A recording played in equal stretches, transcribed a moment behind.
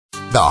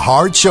The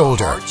Hard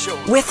Shoulder.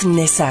 With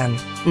Nissan.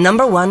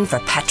 Number one for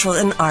petrol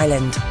in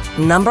Ireland.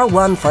 Number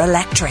one for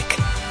electric.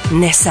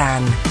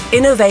 Nissan.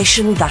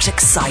 Innovation that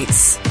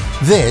excites.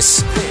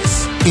 This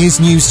is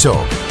News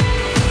Talk.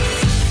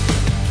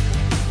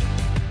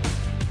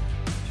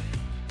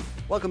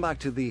 Welcome back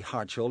to The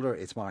Hard Shoulder.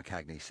 It's Mark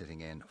Hagney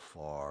sitting in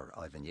for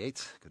Ivan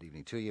Yates. Good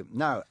evening to you.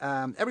 Now,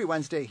 every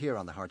Wednesday here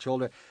on The Hard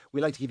Shoulder,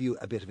 we like to give you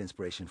a bit of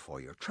inspiration for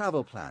your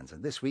travel plans.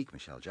 And this week,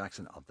 Michelle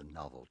Jackson of The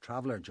Novel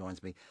Traveller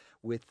joins me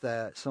with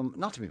some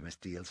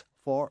not-to-be-missed deals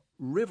for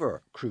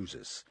river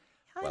cruises.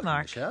 Hi, Welcome,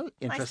 Mark. Michelle. Nice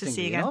Interestingly to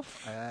see you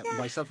enough,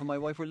 myself and my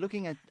wife were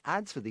looking at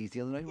ads for these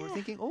the other night and we were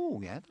thinking, oh,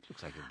 yeah, that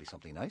looks like it would be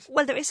something nice.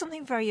 Well, there is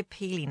something very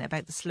appealing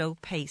about the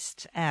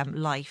slow-paced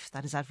life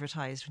that is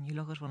advertised when you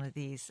look at one of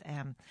these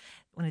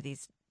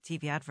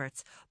TV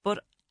adverts.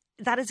 But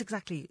that is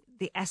exactly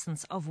the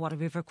essence of what a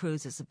river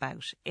cruise is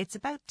about. It's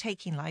about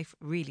taking life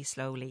really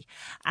slowly.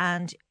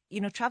 And, you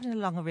know, travelling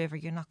along a river,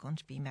 you're not going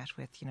to be met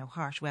with, you know,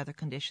 harsh weather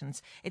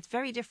conditions. It's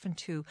very different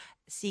to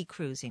sea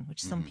cruising,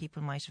 which some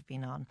people might have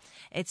been on.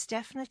 It's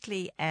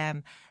definitely,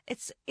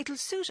 it'll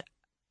suit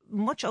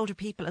much older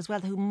people as well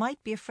who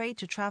might be afraid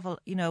to travel,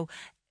 you know,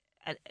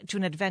 to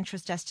an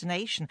adventurous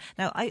destination.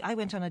 Now, I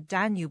went on a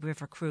Danube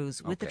River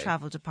cruise with the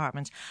travel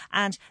department,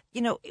 and,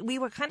 you know, we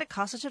were kind of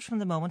cosseted from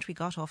the moment we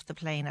got off the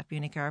plane at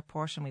Munich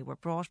Airport, and we were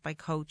brought by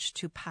coach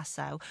to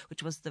Passau,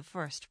 which was the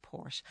first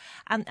port.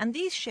 And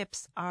these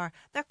ships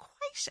they're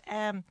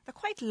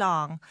quite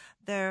long.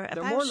 They're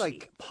more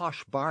like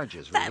posh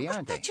barges, really,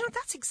 aren't they? You know,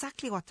 that's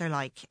exactly what they're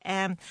like.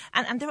 And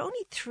they're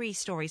only 3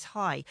 stories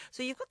high.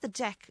 So you've got the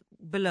deck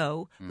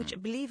below, which I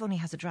believe only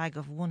has a drag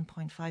of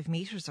 1.5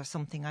 metres or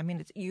something. I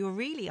mean, you're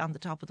really on the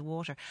top of the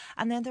water.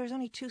 And then there's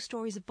only 2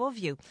 stories above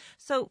you.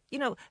 So, you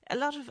know, a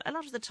lot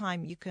of the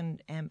time you can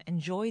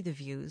enjoy the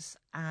views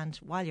and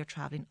while you're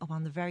travelling up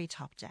on the very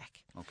top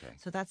deck. Okay.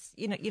 So that's,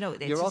 you know.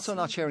 You're also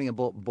not sharing a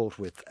boat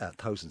with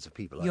thousands of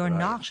people. You're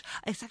not.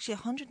 It's actually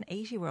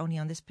 180 were only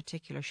on this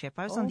particular ship.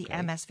 I was on the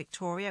MS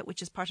Victoria,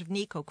 which is part of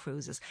Nico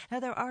Cruises. Now,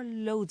 there are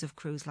loads of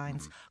cruise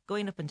lines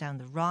going up and down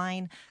the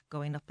Rhine,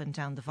 going up and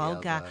down the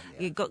Volga.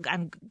 You go,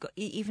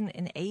 even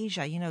in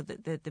Asia, you know,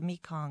 the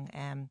Mekong,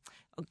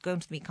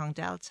 going to the Mekong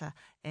Delta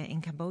in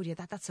Cambodia.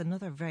 That's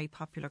another very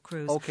popular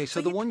cruise. Okay,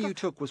 so the one you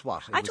took was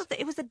what?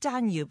 It was the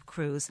Danube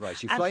cruise.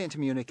 Right, you fly into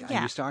Munich and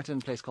you started in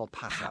a place called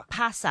Passau.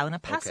 Passau. Now,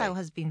 Passau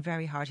has been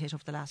very hard hit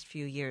over the last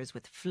few years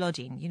with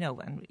flooding, you know,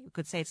 and you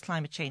could say it's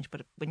climate change,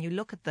 but when you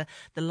look at the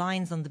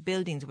lines on the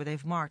buildings where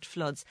they've marked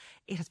floods,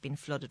 it has been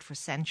flooded for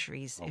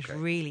centuries. Okay. It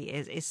really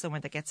is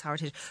somewhere that gets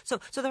hard hit. So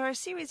there are a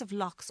series of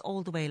locks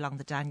all the way along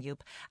the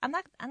Danube, and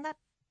that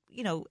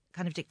you know,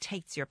 kind of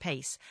dictates your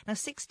pace. Now,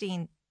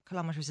 16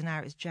 kilometres an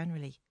hour is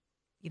generally,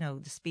 you know,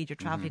 the speed you're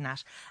travelling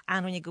at.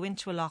 And when you go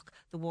into a lock,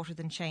 the water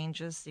then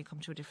changes. You come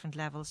to a different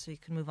level, so you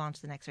can move on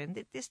to the next area.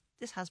 And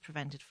this has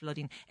prevented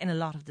flooding in a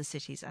lot of the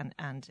cities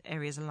and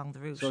areas along the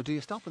route. So do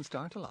you stop and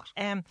start a lot?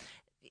 Yeah,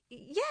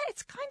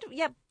 it's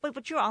kind of,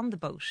 but you're on the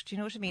boat. Do you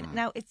know what I mean?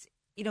 Now, it's,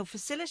 you know,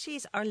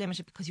 facilities are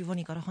limited because you've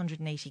only got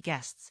 180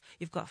 guests.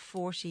 You've got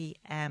 40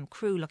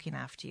 crew looking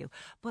after you.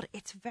 But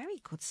it's very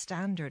good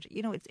standard.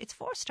 You know, it's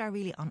 4-star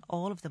really on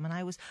all of them.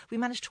 And we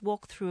managed to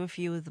walk through a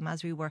few of them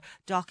as we were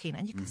docking.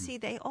 And you can see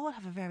they all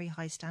have a very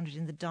high standard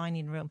in the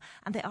dining room.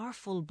 And they are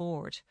full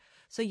board.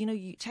 So, you know,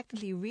 you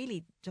technically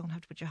really don't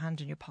have to put your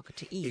hand in your pocket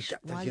to eat.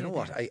 You know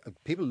what?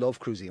 People love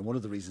cruising, and one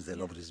of the reasons they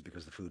love it is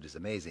because the food is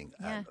amazing.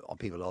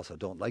 People also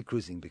don't like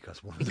cruising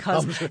because it's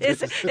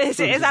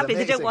happy.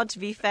 They don't want to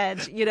be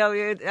fed, you know,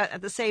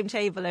 at the same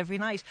table every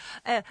night.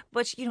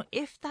 But, you know,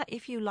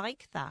 if you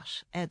like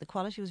that, the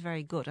quality was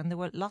very good, and there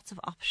were lots of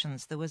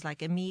options. There was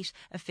like a meat,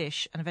 a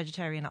fish, and a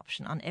vegetarian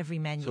option on every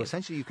menu. So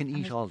essentially, you can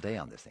eat all day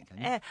on this thing, can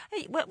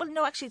you? Well,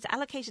 no, actually, it's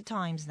allocated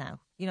times now.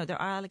 You know,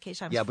 there are allocated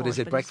times. Yeah, but is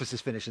it breakfast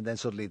is finished and then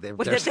suddenly they're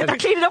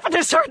cleaning up and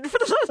they're starting for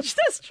the lunch?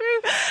 That's true.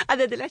 And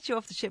then they let you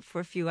off the ship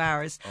for a few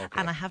hours. Okay.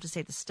 And I have to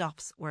say the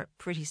stops were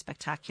pretty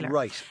spectacular.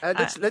 Right.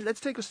 Let's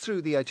take us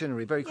through the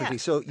itinerary very quickly.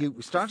 Yeah. So you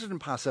started in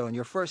Passau, and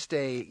your first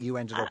day you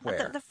ended up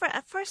where? The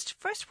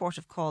first port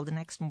of call the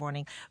next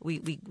morning,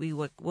 we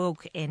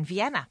woke in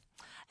Vienna.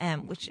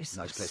 Which is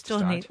nice place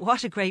stunning. To start.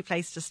 What a great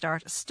place to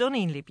start.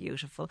 Stunningly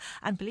beautiful.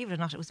 And believe it or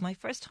not, it was my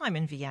first time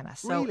in Vienna.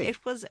 So really?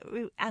 It was,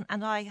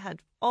 and I had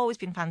always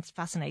been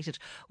fascinated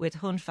with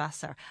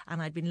Hundwasser,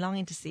 and I'd been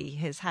longing to see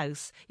his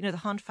house. You know, the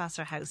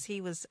Hundwasser house.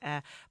 He was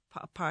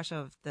part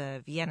of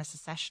the Vienna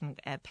Secession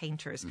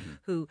painters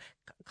who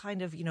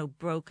kind of, you know,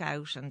 broke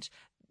out and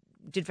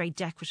did very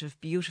decorative,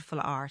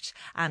 beautiful art.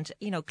 And,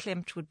 you know,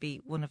 Klimt would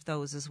be one of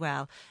those as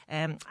well.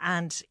 And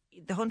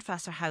the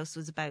Hundwasser house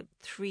was about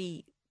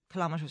 3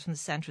 kilometres from the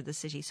centre of the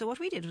city. So what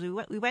we did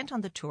was we went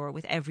on the tour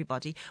with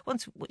everybody.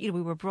 Once, you know,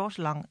 we were brought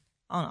along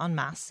en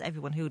masse,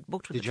 everyone who had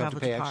booked with the travel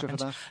department. Did you have to pay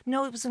extra for that?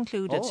 No, it was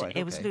included.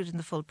 It was included in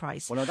the full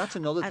price. Well, no, that's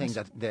another thing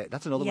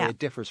that's another way it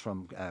differs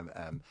from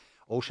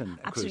ocean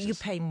Absolutely, cruises.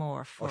 you pay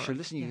more for. Oh, sure,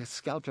 listen, you get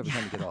scalped every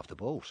time you get off the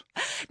boat.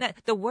 Now,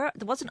 there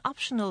was an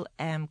optional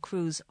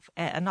cruise,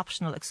 an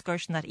optional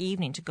excursion that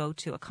evening to go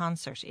to a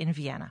concert in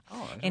Vienna,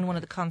 in one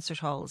of the concert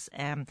halls.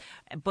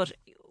 But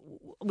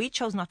we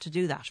chose not to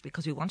do that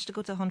because we wanted to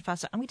go to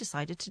Hundfast, and we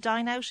decided to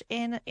dine out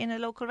in a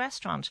local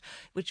restaurant,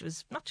 which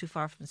was not too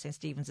far from St.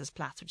 Stephen's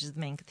Platz, which is the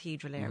main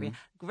cathedral area.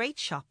 Great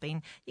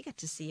shopping. You get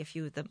to see a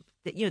few of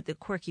the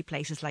quirky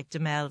places like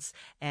Demel's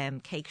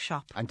cake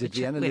shop. And did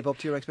Vienna live up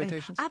to your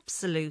expectations?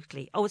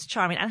 Absolutely. Oh, it's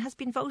charming and has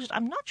been voted,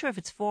 I'm not sure if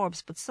it's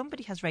Forbes, but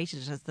somebody has rated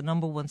it as the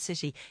 #1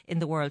 city in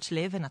the world to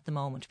live in at the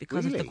moment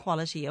because of the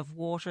quality of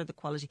water, the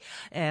quality.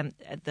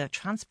 The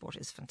transport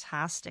is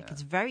fantastic. Yeah.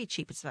 It's very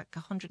cheap. It's like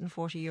 €140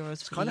 for the year.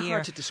 It's kind of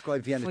hard to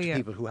describe Vienna to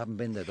people who haven't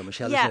been there, though,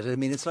 Michelle. Yeah. I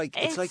mean, it's like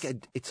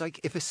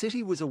if a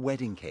city was a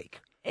wedding cake.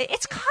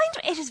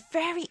 It is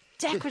very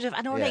decorative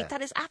and ornate. Yeah.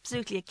 That is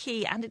absolutely a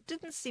key. And it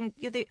didn't seem,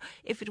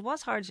 if it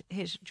was hard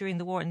hit during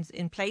the war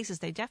in places,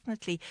 they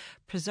definitely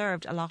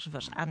preserved a lot of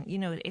it. And,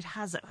 it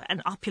has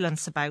an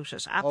opulence about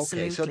it.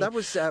 Absolutely. Okay, so that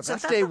was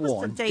that's day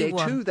one. Day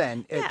one. Two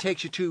then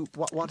takes you to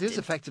what is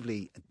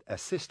effectively a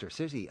sister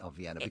city of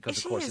Vienna, because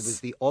of course it was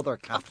the other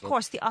capital. Of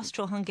course, the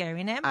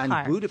Austro-Hungarian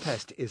Empire. And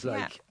Budapest is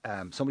like,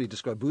 somebody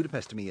described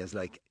Budapest to me as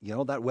like,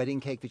 that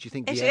wedding cake that you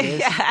think Vienna is?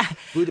 Yeah.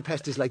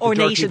 Budapest is like the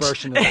dirty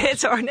version of that.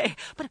 It's ornate.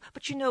 But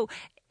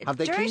have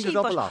they cleaned it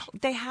up a lot?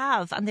 They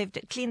have, and they've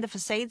cleaned the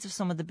facades of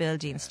some of the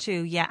buildings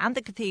too, and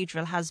the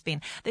cathedral has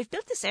been. They've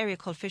built this area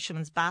called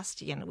Fisherman's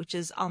Bastion, which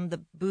is on the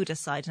Buda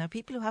side. Now,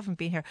 people who haven't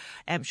been here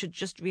should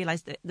just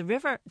realise that the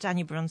river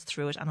Danube runs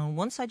through it, and on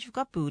one side you've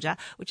got Buda,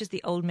 which is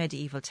the old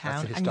medieval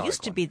town, and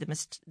used to be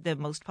the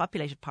most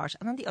populated part,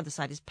 and on the other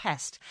side is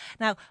Pest.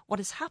 Now, what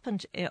has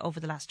happened over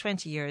the last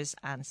 20 years,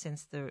 and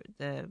since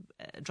the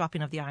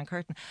dropping of the Iron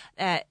Curtain,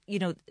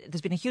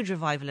 there's been a huge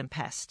revival in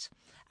Pest.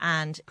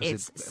 And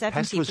it's 70%.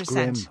 Pest was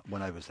grim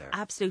when I was there.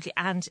 Absolutely.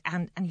 And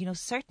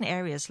certain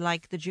areas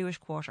like the Jewish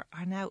Quarter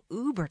are now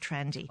uber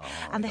trendy.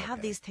 And they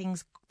have these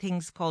things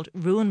called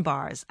ruin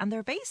bars. And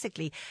they're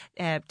basically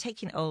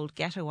taking old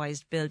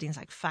ghettoised buildings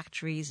like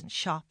factories and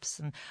shops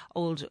and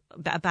old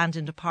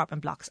abandoned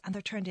apartment blocks, and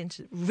they're turned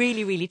into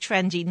really, really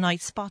trendy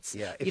night spots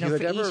for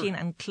eating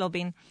and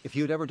clubbing. If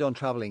you had ever done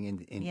travelling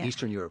in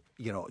Eastern Europe,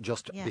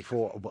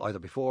 either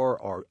before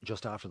or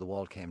just after the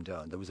wall came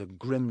down, there was a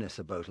grimness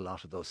about a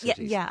lot of those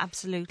cities. Yeah,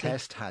 absolutely.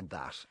 Pest had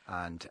that,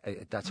 and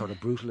that sort of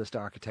brutalist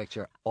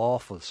architecture,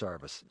 awful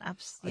service.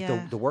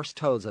 The worst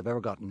towels I've ever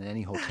gotten in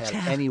any hotel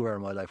anywhere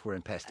in my life were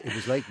in Pest. It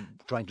was like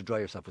trying to dry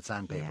yourself with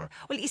sandpaper. Yeah.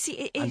 Well, you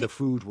see, and the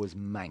food was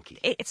manky.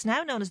 It's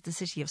now known as the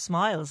City of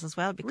Smiles as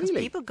well, because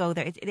people go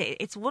there.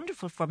 It's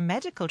wonderful for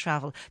medical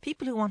travel.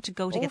 People who want to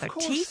go to get their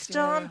teeth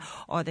done,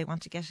 or they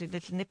want to get a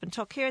little nip and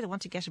tuck here, they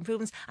want to get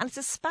improvements. And it's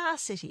a spa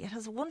city. It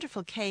has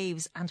wonderful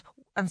caves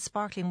and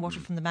sparkling water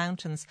from the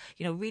mountains,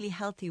 really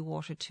healthy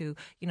water to,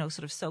 sort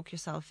of soak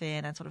yourself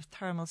in, and sort of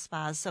thermal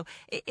spas. So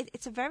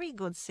it's a very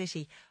good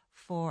city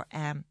for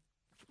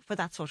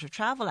that sort of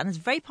travel, and it's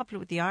very popular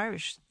with the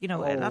Irish. A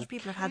lot of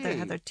people have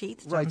had their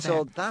teeth done there.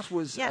 So that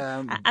was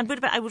and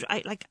Budapest.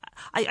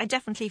 I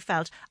definitely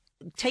felt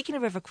taking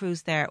a river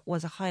cruise there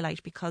was a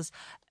highlight, because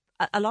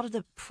a lot of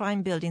the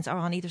prime buildings are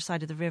on either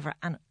side of the river,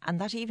 and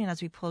that evening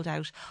as we pulled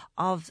out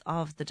of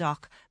the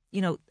dock,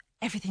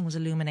 everything was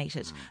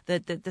illuminated.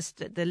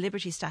 The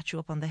Liberty statue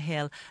up on the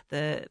hill,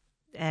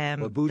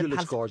 Buda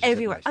looks gorgeous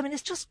everywhere. I mean,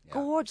 it's just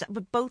gorgeous,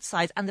 but both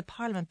sides, and the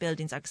Parliament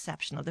buildings are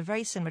exceptional. They're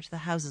very similar to the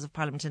Houses of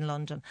Parliament in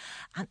London,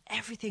 and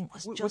everything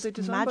was just were they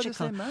designed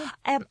magical. by the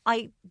same man?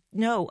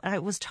 I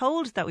was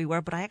told that we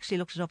were, but I actually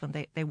looked it up,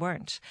 and they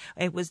weren't.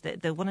 It was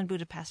the one in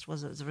Budapest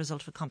was as a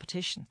result of a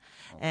competition,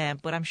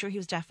 but I'm sure he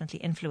was definitely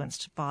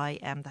influenced by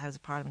the House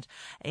of Parliament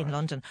in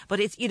London.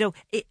 But it's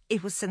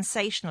it was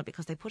sensational,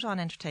 because they put on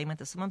entertainment.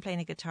 There's someone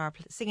playing a guitar,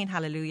 singing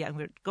Hallelujah, and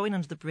we're going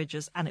under the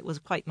bridges, and it was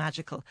quite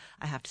magical,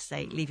 I have to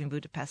say. Leaving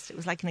Budapest, it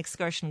was like an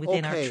excursion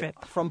within our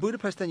trip. From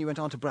Budapest, then you went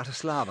on to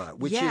Bratislava,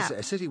 which is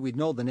a city we'd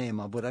know the name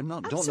of, but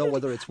don't know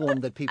whether it's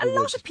one that people. A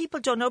lot of people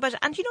don't know about it,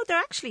 and they're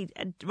actually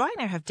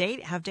Ryanair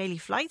have daily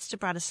flights to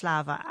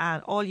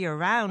Bratislava all year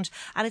round,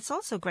 and it's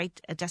also a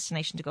great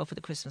destination to go for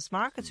the Christmas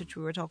markets, which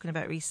we were talking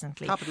about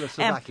recently. Capital of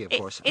Slovakia, of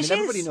course.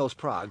 Everybody knows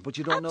Prague, but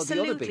you don't know the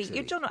other big city.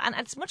 You don't know, and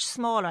it's much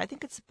smaller. I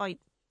think it's about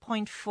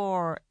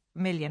 0.4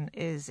 million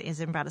is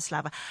in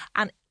Bratislava,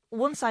 and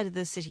one side of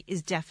the city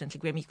is definitely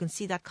grim. You can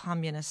see that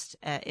communist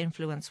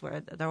influence, where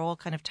they're all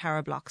kind of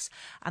tower blocks,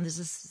 and there's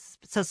a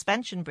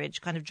suspension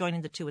bridge kind of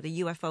joining the two with a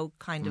UFO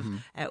kind of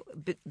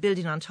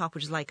building on top,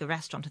 which is like a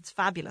restaurant. It's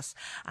fabulous,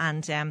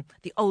 and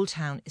the old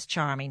town is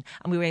charming.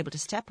 And we were able to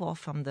step off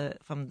from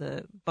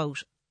the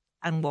boat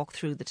and walk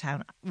through the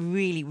town.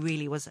 Really,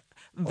 really was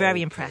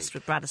very impressed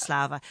with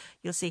Bratislava.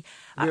 You'll see.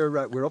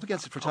 We're up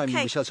against it for time,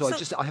 okay, Michelle. So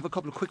I have a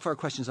couple of quick fire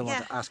questions I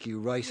want to ask you.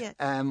 Right?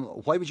 Yeah.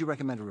 Why would you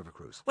recommend a river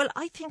cruise? Well,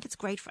 I think it's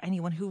great for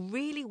anyone who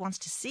really wants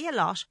to see a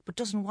lot but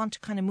doesn't want to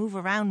kind of move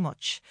around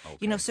much. Okay.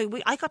 You know, so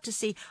I got to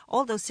see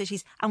all those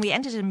cities, and we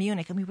ended in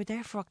Munich, and we were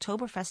there for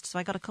Oktoberfest, so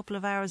I got a couple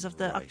of hours of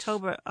the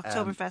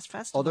Oktoberfest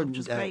festival, which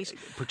was great.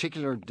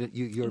 Particular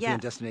European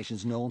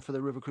destinations known for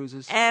the river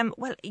cruises?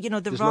 Well, you know,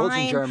 the There's Rhine. loads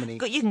in Germany.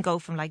 You can go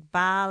from like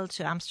Bâle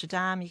to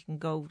Amsterdam. You can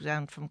go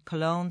down from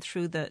Cologne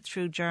through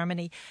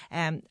Germany,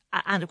 and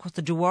of course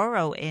the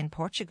Douro in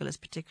Portugal is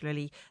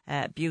particularly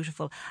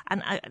beautiful.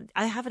 And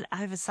I have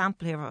a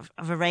sample here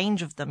of a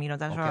range of them. You know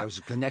that are.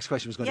 The next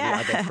question was going to be,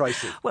 are they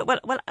pricey?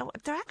 Well,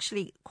 they're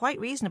actually quite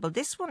reasonable.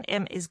 This one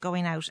is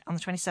going out on the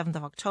 27th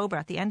of October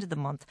at the end of the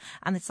month,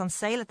 and it's on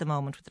sale at the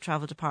moment with the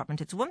travel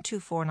department. It's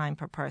 1,249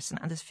 per person,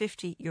 and there's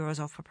 €50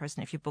 off per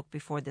person if you book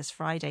before this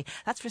Friday.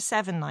 That's for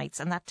 7 nights,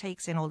 and that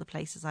takes in all the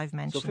places I've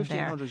mentioned so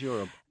there.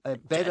 €1,500.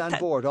 Bed and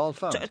board all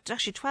found? It's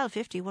actually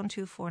 1,250,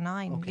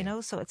 1,249, you know,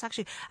 so it's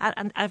actually,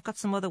 and I've got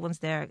some other ones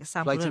there, a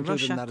sample Flights in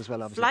included Russia. in that as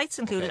well, obviously? Flights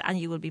included, and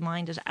you will be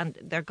minded, and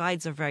their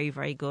guides are very,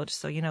 very good.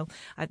 So, you know,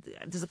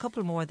 there's a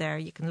couple more there.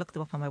 You can look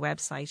them up on my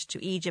website.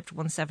 To Egypt,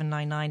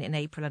 1,799 in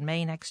April and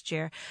May next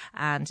year.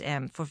 And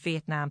for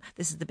Vietnam,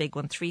 this is the big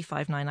one,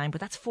 3,599, but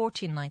that's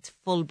 14 nights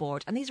full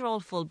board. And these are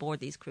all full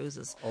board, these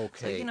cruises. Okay.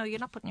 So, you know, you're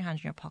not putting your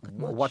hands in your pocket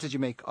much. What did you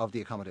make of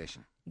the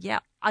accommodation? Yeah,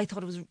 I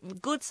thought it was a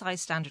good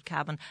sized standard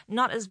cabin,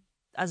 not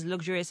as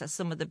luxurious as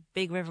some of the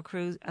big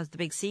the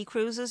big sea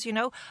cruises, you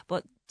know,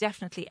 but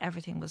definitely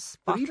everything was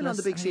spotless. But even on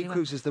the big sea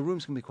cruises, the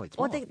rooms can be quite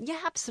small. Yeah,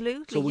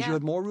 absolutely. So would you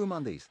have more room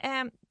on these?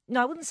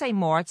 No, I wouldn't say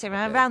more. I'd say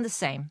around the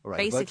same. Right,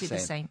 basically the the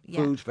same. same.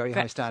 Yeah. Food, very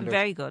high standard.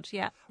 Very good,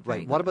 yeah.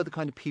 Right. What about the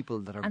kind of people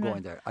that are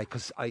going there?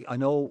 Because I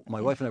know my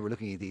wife and I were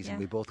looking at these and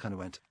we both kind of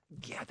went,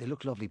 yeah, they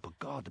look lovely, but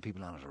God, the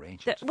people on it are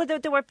ancient.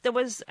 There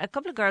was a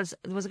couple of girls.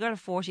 There was a girl of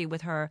 40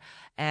 with her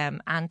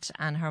aunt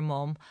and her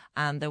mum,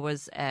 and there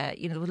was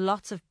there were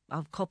lots of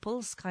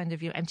couples, kind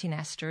of empty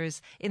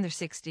nesters in their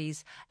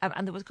 60s,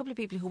 and there was a couple of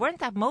people who weren't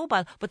that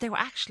mobile, but they were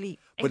actually.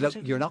 But look,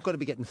 you're not going to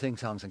be getting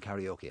sing-songs and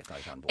karaoke at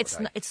night on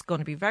board. It's going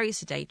to be very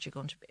sedate. You're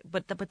going to,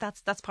 but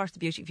that's part of the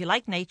beauty. If you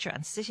like nature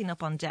and sitting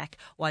up on deck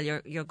while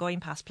you're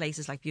going past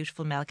places like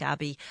beautiful Melk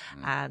Abbey,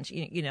 and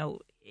you know.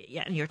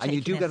 Yeah, and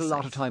you do get a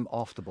lot of time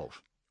off the boat.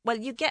 Well,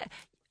 you get.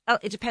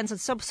 It depends on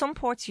some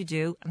ports you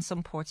do and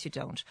some ports you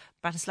don't.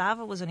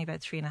 Bratislava was only about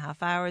 3.5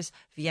 hours.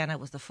 Vienna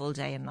was the full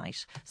day and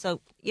night.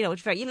 So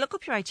it's very. You look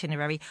up your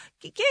itinerary.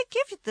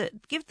 Give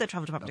the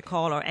travel department a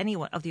call or any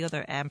one of the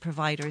other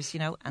providers.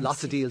 And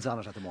lots of deals on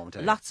it at the moment.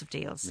 Lots of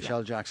deals.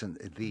 Michelle Jackson,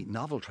 the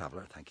novel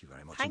traveller. Thank you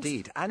very much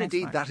indeed. And Thanks,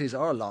 indeed, Mark. that is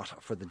our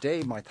lot for the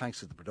day. My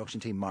thanks to the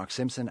production team: Mark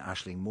Simpson,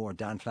 Aisling Moore,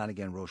 Dan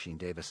Flanagan, Roisin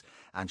Davis,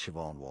 and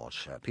Siobhan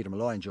Walsh. Peter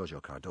Malloy and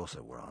Jojo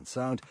Cardosa were on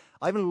sound.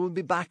 Ivan will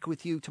be back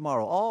with you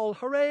tomorrow. All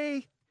hooray!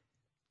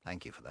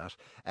 Thank you for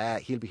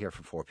that. He'll be here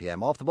from 4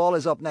 p.m. Off the Ball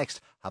is up next.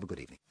 Have a good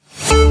evening.